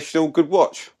educational, good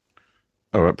watch.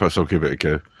 All right, perhaps I'll give it a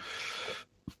go.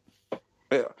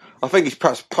 Yeah, I think he's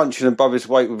perhaps punching above his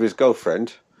weight with his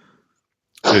girlfriend.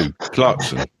 Who?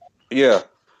 Clarkson? Yeah.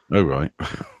 Oh, right.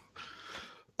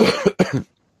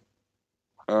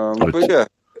 But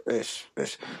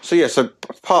yeah, so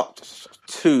part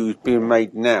 2 is being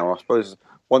made now. I suppose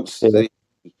once the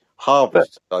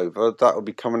harvest is over, that will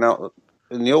be coming out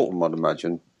in the autumn, I'd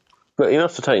imagine. But you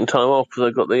must have taken time off because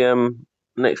they've got the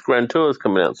next Grand Tours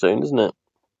coming out soon, isn't it?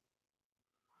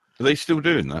 Are they still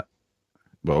doing that?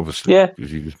 Well, obviously,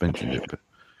 because you just mentioned it. But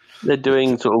they're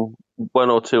doing sort of 1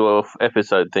 or 2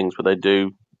 episode things where they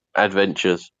do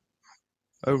adventures.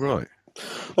 Oh, right.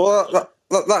 Well,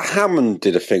 that Hammond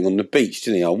did a thing on the beach,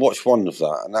 didn't he? I watched one of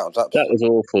that, and that was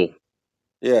awful.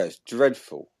 Yeah, it's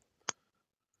dreadful.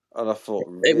 And I thought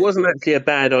It wasn't actually a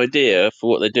bad idea for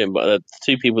what they're doing, but the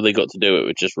two people they got to do it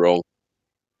were just wrong.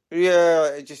 yeah,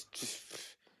 it just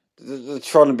they're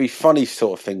trying to be funny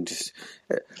sort of thing. Just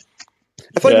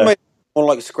if they made one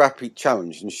like Scrap Heap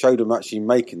Challenge and showed them actually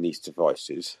making these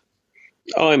devices.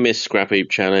 I miss Scrap Heap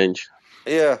Challenge.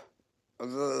 Yeah,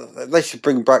 they should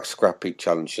bring back Scrap Heap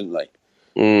Challenge, shouldn't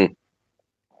they?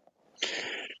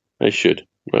 They should.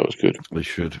 That was good. They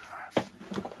should.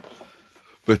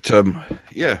 But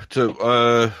yeah.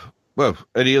 So, well,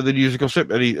 any other news gossip?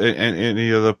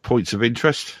 Any other points of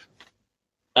interest?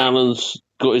 Alan's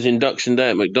got his induction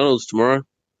day at McDonald's tomorrow.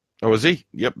 Oh, is he?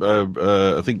 Yep.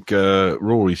 I think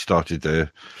Rory started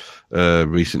there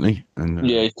recently, and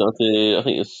he started. I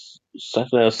think it's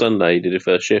Saturday or Sunday. He did his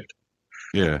first shift.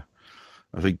 Yeah,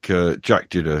 I think Jack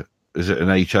did an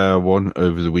 8-hour one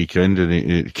over the weekend, and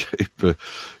it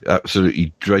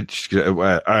absolutely drenched.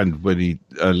 And when he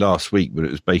last week when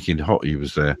it was baking hot, he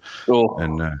was there. Oh,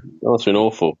 and that's been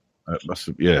awful. Must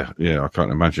have, yeah. I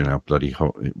can't imagine how bloody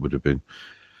hot it would have been.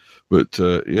 But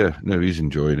yeah, no, he's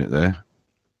enjoying it there.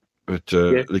 But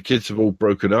the kids have all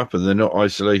broken up and they're not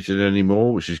isolated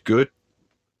anymore, which is good.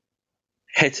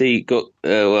 Hetty got,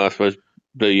 well, I suppose,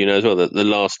 Blue, you know as well, that the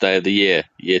last day of the year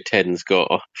 10's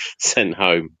got sent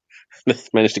home. They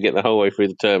managed to get the whole way through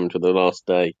the term until the last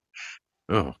day.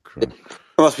 Oh, crap. It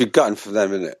must be gutting for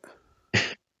them, isn't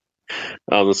it?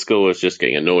 The school was just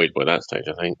getting annoyed by that stage,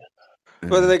 I think.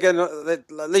 But then again,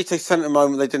 at least they sent them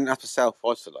home and they didn't have to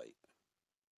self-isolate.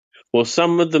 Well,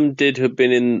 some of them did have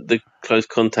been in the close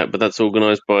contact, but that's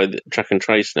organised by the Track and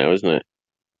Trace now, isn't it?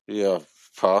 Yeah,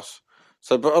 pass.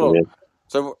 So, but hold on. Yeah.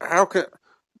 So, how can it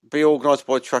be organised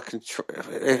by Track and Trace?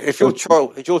 If your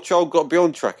child got to be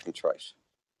on Track and Trace?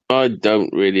 I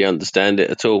don't really understand it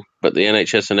at all, but the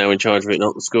NHS are now in charge of it,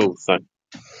 not the school. So.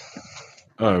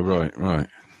 Oh, right. All right.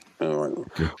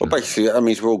 Well, basically, that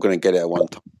means we're all going to get it at one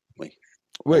time.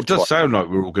 Well, it does sound like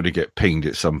we're all going to get pinged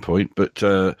at some point, but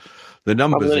the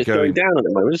numbers are going down at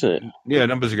the moment, isn't it? Yeah,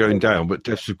 numbers are going down, but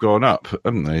deaths have gone up,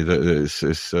 haven't they?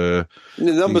 The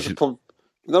numbers are probably...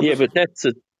 Yeah, but deaths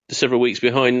are several weeks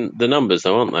behind the numbers,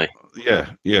 though, aren't they?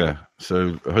 Yeah.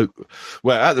 So,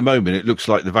 at the moment, it looks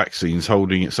like the vaccine's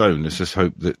holding its own. Let's just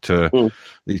hope that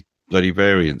these bloody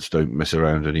variants don't mess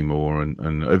around anymore.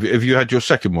 And have you had your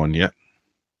second one yet?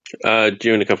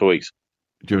 During a couple of weeks.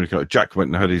 Jack went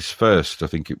and had his first. I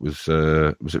think it was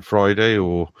it Friday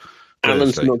or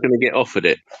Alan's Thursday? Not going to get offered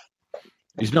it.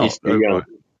 He's not. Right.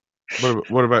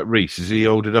 What about Reese? Is he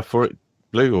old enough for it,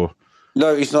 Blue? Or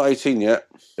no, he's not 18 yet.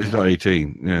 He's not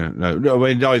 18. Yeah, no. I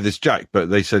mean, neither's Jack.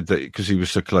 But they said that because he was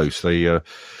so close, they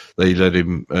let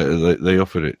him. They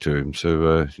offered it to him,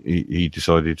 so he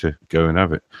decided to go and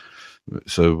have it.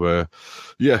 So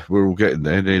yeah, we're all getting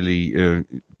there.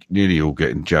 Nearly all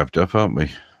getting jabbed up, aren't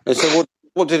we? And so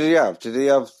what did he have? Did he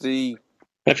have the...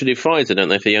 They have to do Pfizer, don't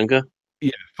they, for younger?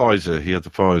 Yeah, Pfizer. He had the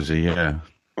Pfizer, yeah.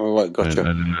 Oh, right, gotcha.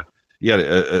 And he had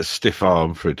a stiff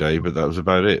arm for a day, but that was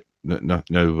about it. No,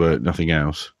 nothing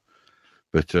else.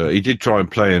 But he did try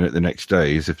and play in it the next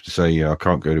day, as if to say, I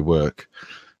can't go to work.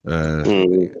 But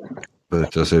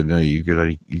I said, no, you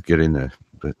get in there.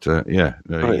 But yeah.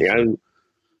 No,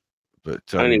 But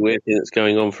the only weird thing that's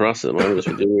going on for us at the moment is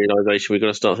with the realisation we've got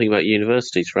to start thinking about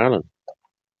universities for Alan.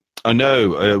 I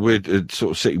know. We're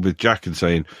sort of sitting with Jack and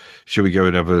saying, shall we go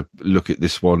and have a look at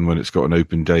this one when it's got an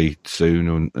open day soon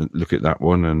and look at that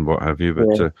one and what have you.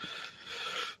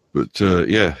 But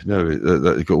yeah, no,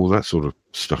 they've got all that sort of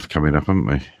stuff coming up, haven't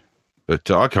we? But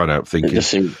I can't help thinking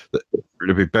that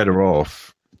it'd be better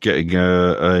off getting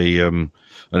an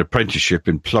apprenticeship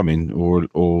in plumbing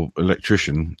or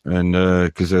electrician, and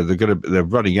because they're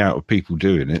running out of people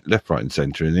doing it left, right, and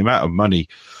centre, and the amount of money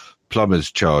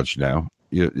plumbers charge now.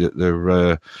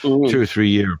 They're 2 or 3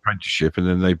 year apprenticeship, and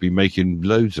then they'd be making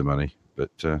loads of money.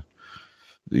 But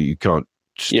you can't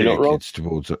steer kids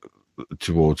towards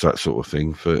that sort of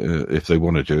thing. For if they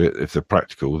want to do it, if they're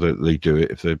practical, they do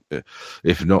it.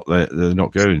 If not, they're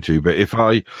not going to. But if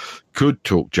I could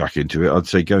talk Jack into it, I'd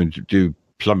say go and do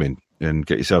plumbing and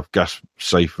get yourself gas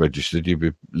safe registered. You'd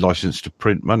be licensed to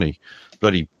print money.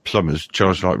 Bloody plumbers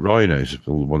charge like rhinos,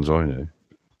 all the ones I know.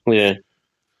 Yeah.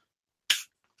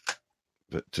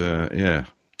 But yeah,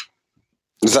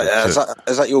 is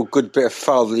that your good bit of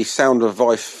fatherly sound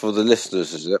advice for the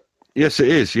listeners? Is it? Yes, it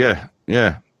is. Yeah.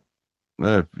 You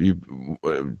know,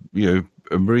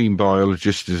 a marine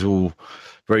biologist is all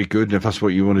very good, and if that's what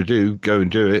you want to do, go and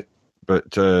do it.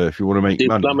 But if you want to make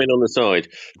money, plumbing on the side.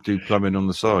 Do plumbing on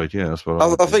the side. Yeah, that's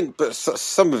what I think. But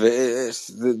some of it is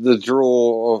the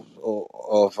draw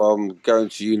of going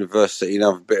to university and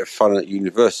have a bit of fun at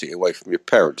university away from your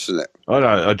parents, isn't it?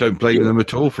 I don't blame them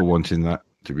at all for wanting that.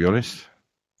 to be honest.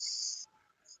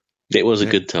 It was a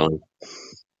good time.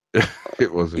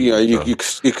 It was. You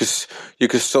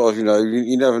could sort of,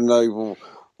 you never know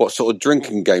what sort of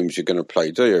drinking games you're going to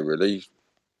play, do you? Really?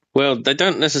 Well, they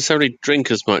don't necessarily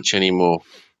drink as much anymore.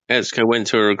 ETSCO went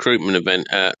to a recruitment event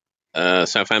at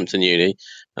Southampton Uni,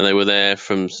 and they were there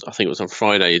from, I think it was on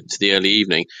Friday to the early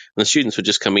evening, and the students were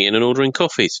just coming in and ordering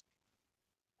coffees.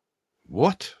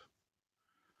 What?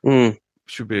 Mm.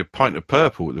 Should be a pint of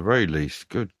purple at the very least.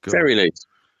 Good God. Very least.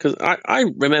 Because I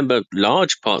remember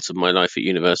large parts of my life at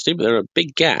university, but there are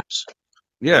big gaps.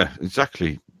 Yeah,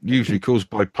 exactly. Usually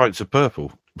caused by pints of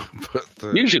purple.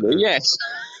 But, Usually, yes.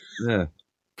 Yeah.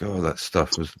 God, that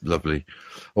stuff was lovely.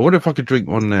 I wonder if I could drink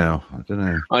one now. I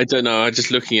don't know. I'm just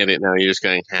looking at it now. You're just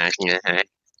going, ha.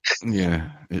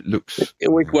 Yeah, it looks. It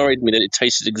always worried me that it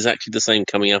tasted exactly the same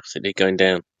coming up as it did going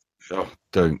down. Oh,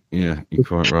 don't. Yeah, you're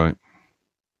quite right.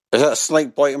 Is that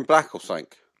snake bite and black or something?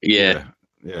 Yeah.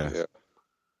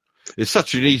 It's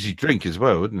such an easy drink as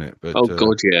well, isn't it? But,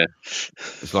 God, yeah.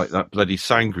 It's like that bloody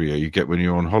sangria you get when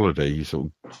you're on holiday. You sort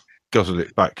of guzzle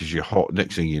it back because you're hot.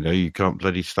 Next thing you know, you can't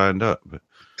bloody stand up. But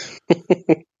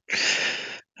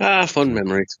fun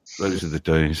memories. Those are the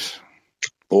days.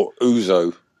 Or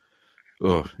ouzo.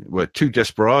 Oh, we're 2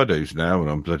 desperados now, and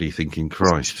I'm bloody thinking,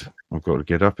 Christ, I've got to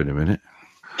get up in a minute.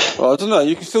 Well, I don't know.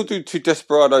 You can still do 2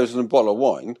 desperados and a bottle of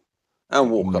wine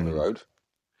and walk up the road.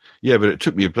 Yeah, but it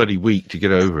took me a bloody week to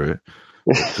get over it.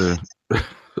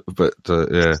 But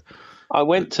yeah. I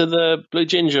went to the Blue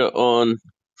Ginger on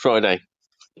Friday.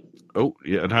 Oh,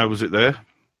 yeah, and how was it there?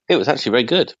 It was actually very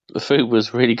good. The food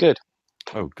was really good.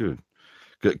 Oh, good.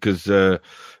 Because who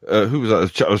was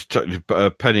that? I was talking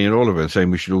to Penny and Oliver saying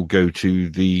we should all go to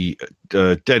the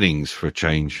Dennings for a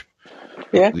change.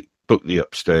 Yeah. Book the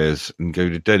upstairs and go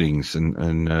to Dennings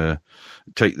and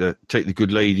take the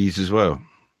good ladies as well.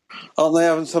 Aren't they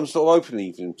having some sort of open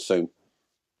evening soon?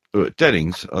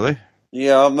 Dennings, are they?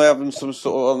 Yeah, aren't they having some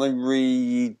sort of, are they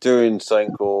redoing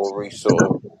something or sort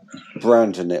of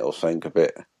branding it or something a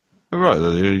bit? Oh, right, they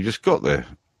only just got there.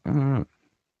 Oh, right.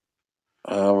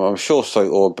 I'm sure so,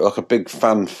 or like a big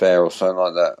fanfare or something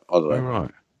like that. I don't know. Oh,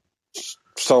 right.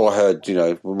 So I heard,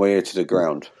 when we're here to the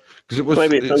ground.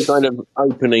 Maybe it's some kind of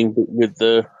opening with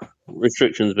the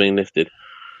restrictions being lifted.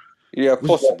 Yeah,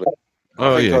 possibly.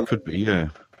 Oh, yeah, it could be, yeah.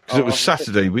 Because it was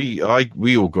Saturday. We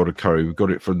all got a curry. We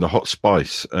got it from the Hot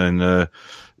Spice, and I'm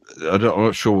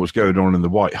not sure what's going on in the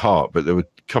White Hart, but there were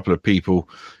a couple of people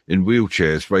in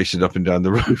wheelchairs racing up and down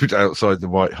the road outside the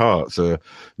White Hart. So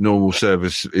normal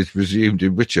service is resumed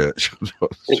in Whitchurch. I'm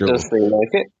not sure. It does feel like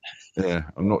it. Yeah,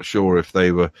 I'm not sure if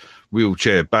they were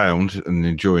wheelchair bound and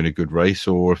enjoying a good race,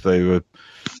 or if they were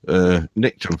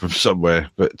nicked them from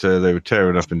somewhere. But they were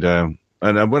tearing up and down.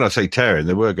 And when I say tearing,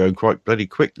 they were going quite bloody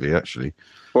quickly, actually.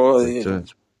 Well, do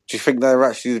you think they were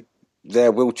actually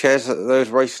their wheelchairs that those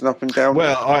racing up and down?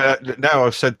 Well, now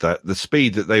I've said that, the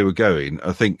speed that they were going,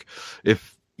 I think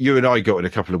if you and I got in a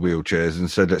couple of wheelchairs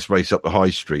and said, let's race up the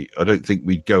high street, I don't think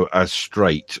we'd go as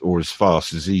straight or as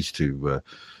fast as these two were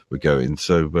going.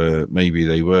 So maybe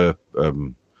they were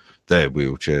their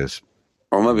wheelchairs.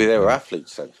 Or maybe they were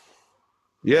athletes then.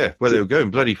 Yeah, well, they were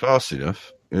going bloody fast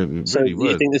enough. So really do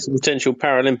you think this is potential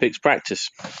Paralympics practice?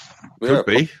 Could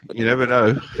be. You never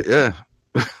know. Yeah.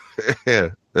 yeah.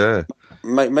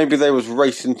 Maybe they was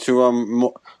racing to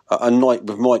a night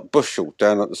with Mike Bushell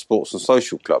down at the Sports and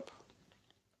Social Club.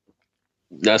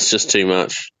 That's just too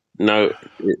much. No,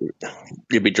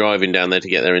 you'd be driving down there to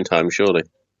get there in time, surely.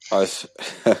 Was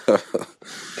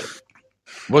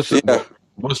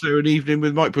there an evening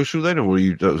with Mike Bushell then, or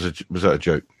was that a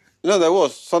joke? No, there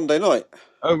was Sunday night.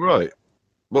 Oh right.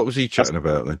 What was he chatting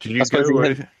about then? Did you go or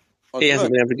anything? He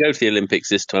hasn't been able to go to the Olympics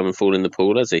this time and fall in the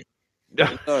pool, has he? No.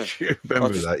 You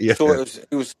remember that? Yeah.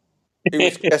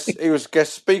 He was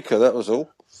guest speaker. That was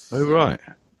all. Oh right.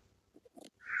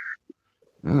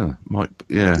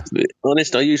 Yeah. To be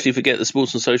honest, I usually forget the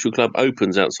Sports and Social Club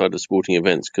opens outside of sporting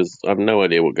events because I have no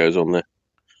idea what goes on there.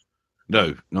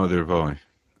 No, neither have I,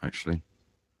 actually.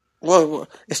 Well,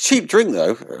 it's cheap drink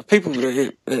though.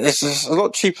 It's a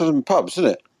lot cheaper than pubs,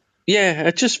 isn't it? Yeah,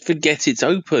 I just forget it's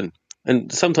open.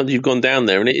 And sometimes you've gone down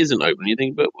there and it isn't open. You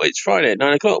think, but it's Friday at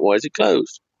 9 o'clock. Why is it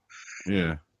closed?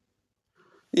 Yeah.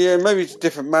 Yeah, maybe it's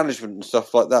different management and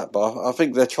stuff like that. But I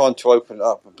think they're trying to open it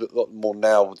up a lot more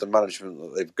now with the management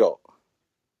that they've got.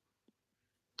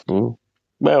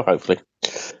 Well, hopefully.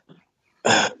 Is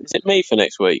it me for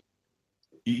next week?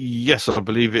 Yes, I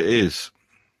believe it is.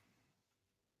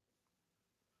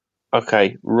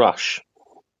 Okay, Rush.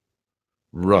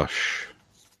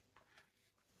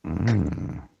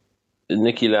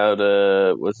 Nicky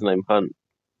Lauda, what's the name? Hunt.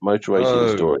 Motor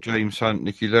racing story. James Hunt,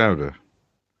 Nicky Lauda.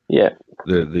 Yeah.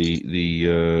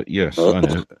 Yes, Oh. I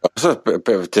know. That's a bit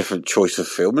of a different choice of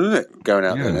film, isn't it? Going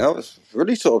out there now, it's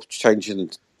really sort of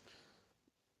changing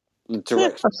the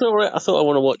direction. I saw it. I thought I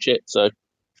want to watch it, so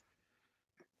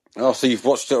Oh, so you've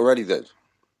watched it already then?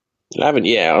 I haven't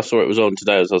yet. I saw it was on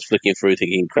today as I was flicking through,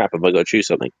 thinking, "Crap, have I got to choose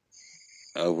something?"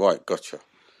 Oh, right, gotcha.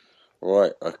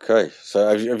 Right, okay. So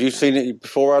have you seen it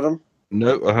before, Adam?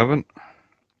 No, I haven't.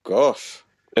 Gosh.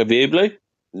 Have you, Blue?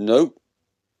 Nope.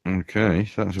 Okay,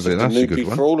 that's It's a a good newbie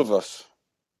one. for all of us.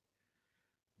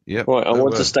 Yep. Right, I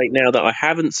want to state now that I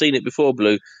haven't seen it before,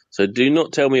 Blue, so do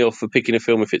not tell me off for picking a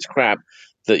film if it's crap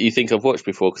that you think I've watched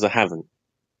before, because I haven't.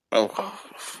 Oh,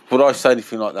 would I say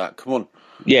anything like that? Come on.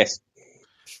 Yes.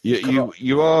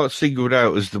 You are singled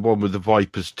out as the one with the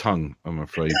viper's tongue, I'm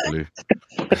afraid, Blue.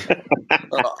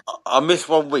 I missed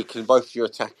 1 week and both of you are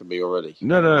attacking me already.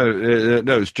 No,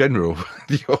 it's general.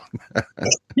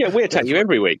 Yeah, we attack you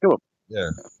every week. Come on. Yeah,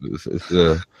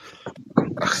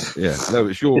 yeah. No,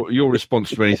 it's your response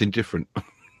to anything different.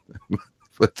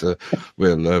 But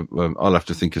I'll have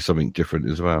to think of something different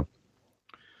as well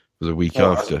for the week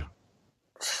after.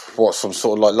 What, some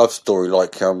sort of like love story,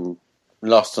 like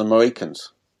Last of the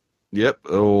Mohicans? Yep.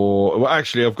 Or well,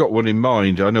 actually, I've got one in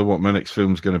mind. I know what my next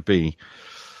film's going to be,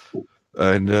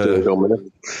 and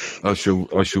I shall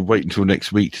wait until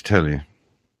next week to tell you.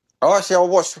 Oh, actually,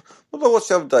 what did I watch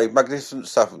the other day? Magnificent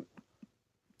Seven.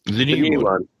 The new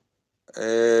one.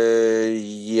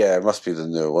 Yeah, it must be the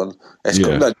new one. It's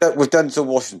Yeah. with Denzel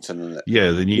Washington in it.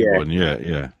 Yeah, the new one.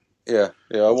 Yeah. Yeah.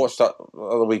 I watched that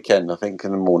on the weekend. I think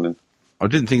in the morning. I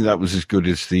didn't think that was as good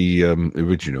as the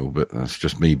original, but that's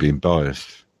just me being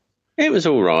biased. It was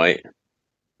all right.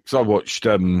 So I watched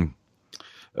both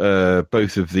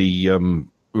of the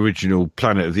original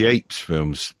Planet of the Apes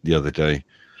films the other day.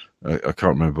 I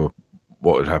can't remember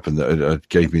what had happened that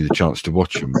gave me the chance to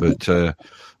watch them, but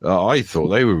I thought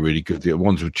they were really good. The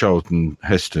ones with Charlton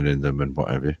Heston in them and what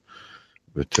have you.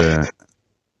 But I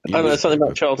know something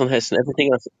about Charlton Heston.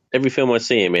 Every film I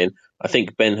see him in, I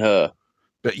think Ben-Hur.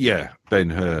 But yeah,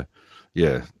 Ben-Hur.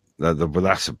 Yeah,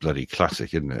 that's a bloody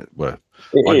classic, isn't it? Well,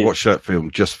 I watched that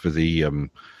film just for the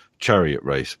chariot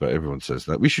race, but everyone says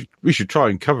that we should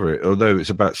try and cover it. Although it's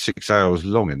about 6 hours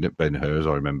long, isn't it, Ben-Hur, as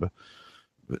I remember?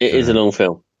 But, it is a long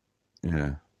film.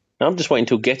 Yeah. I'm just waiting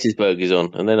until Gettysburg is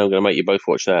on, and then I'm going to make you both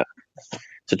watch that.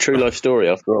 It's a true life story,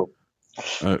 after all.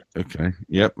 Okay.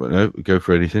 Yep. No, go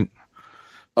for anything.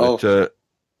 But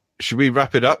should we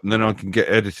wrap it up, and then I can get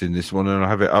editing this one, and I'll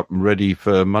have it up and ready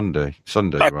for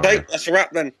Sunday. Okay, that's a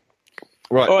wrap then.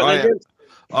 Right. All right,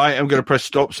 I am going to press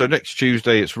stop. So next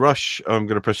Tuesday it's Rush. I'm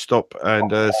going to press stop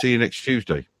and see you next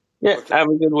Tuesday. Yeah. Have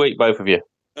a good week, both of you.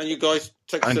 And you guys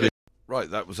take care.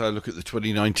 Right, that was our look at the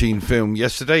 2019 film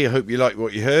yesterday. I hope you liked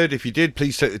what you heard. If you did,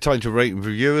 please take the time to rate and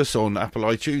review us on Apple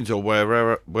iTunes or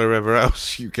wherever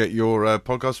else you get your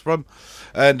podcast from.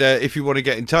 And if you want to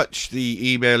get in touch,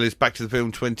 the email is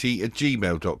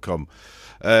backtothefilm20@gmail.com.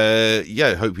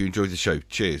 Hope you enjoyed the show.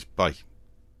 Cheers. Bye.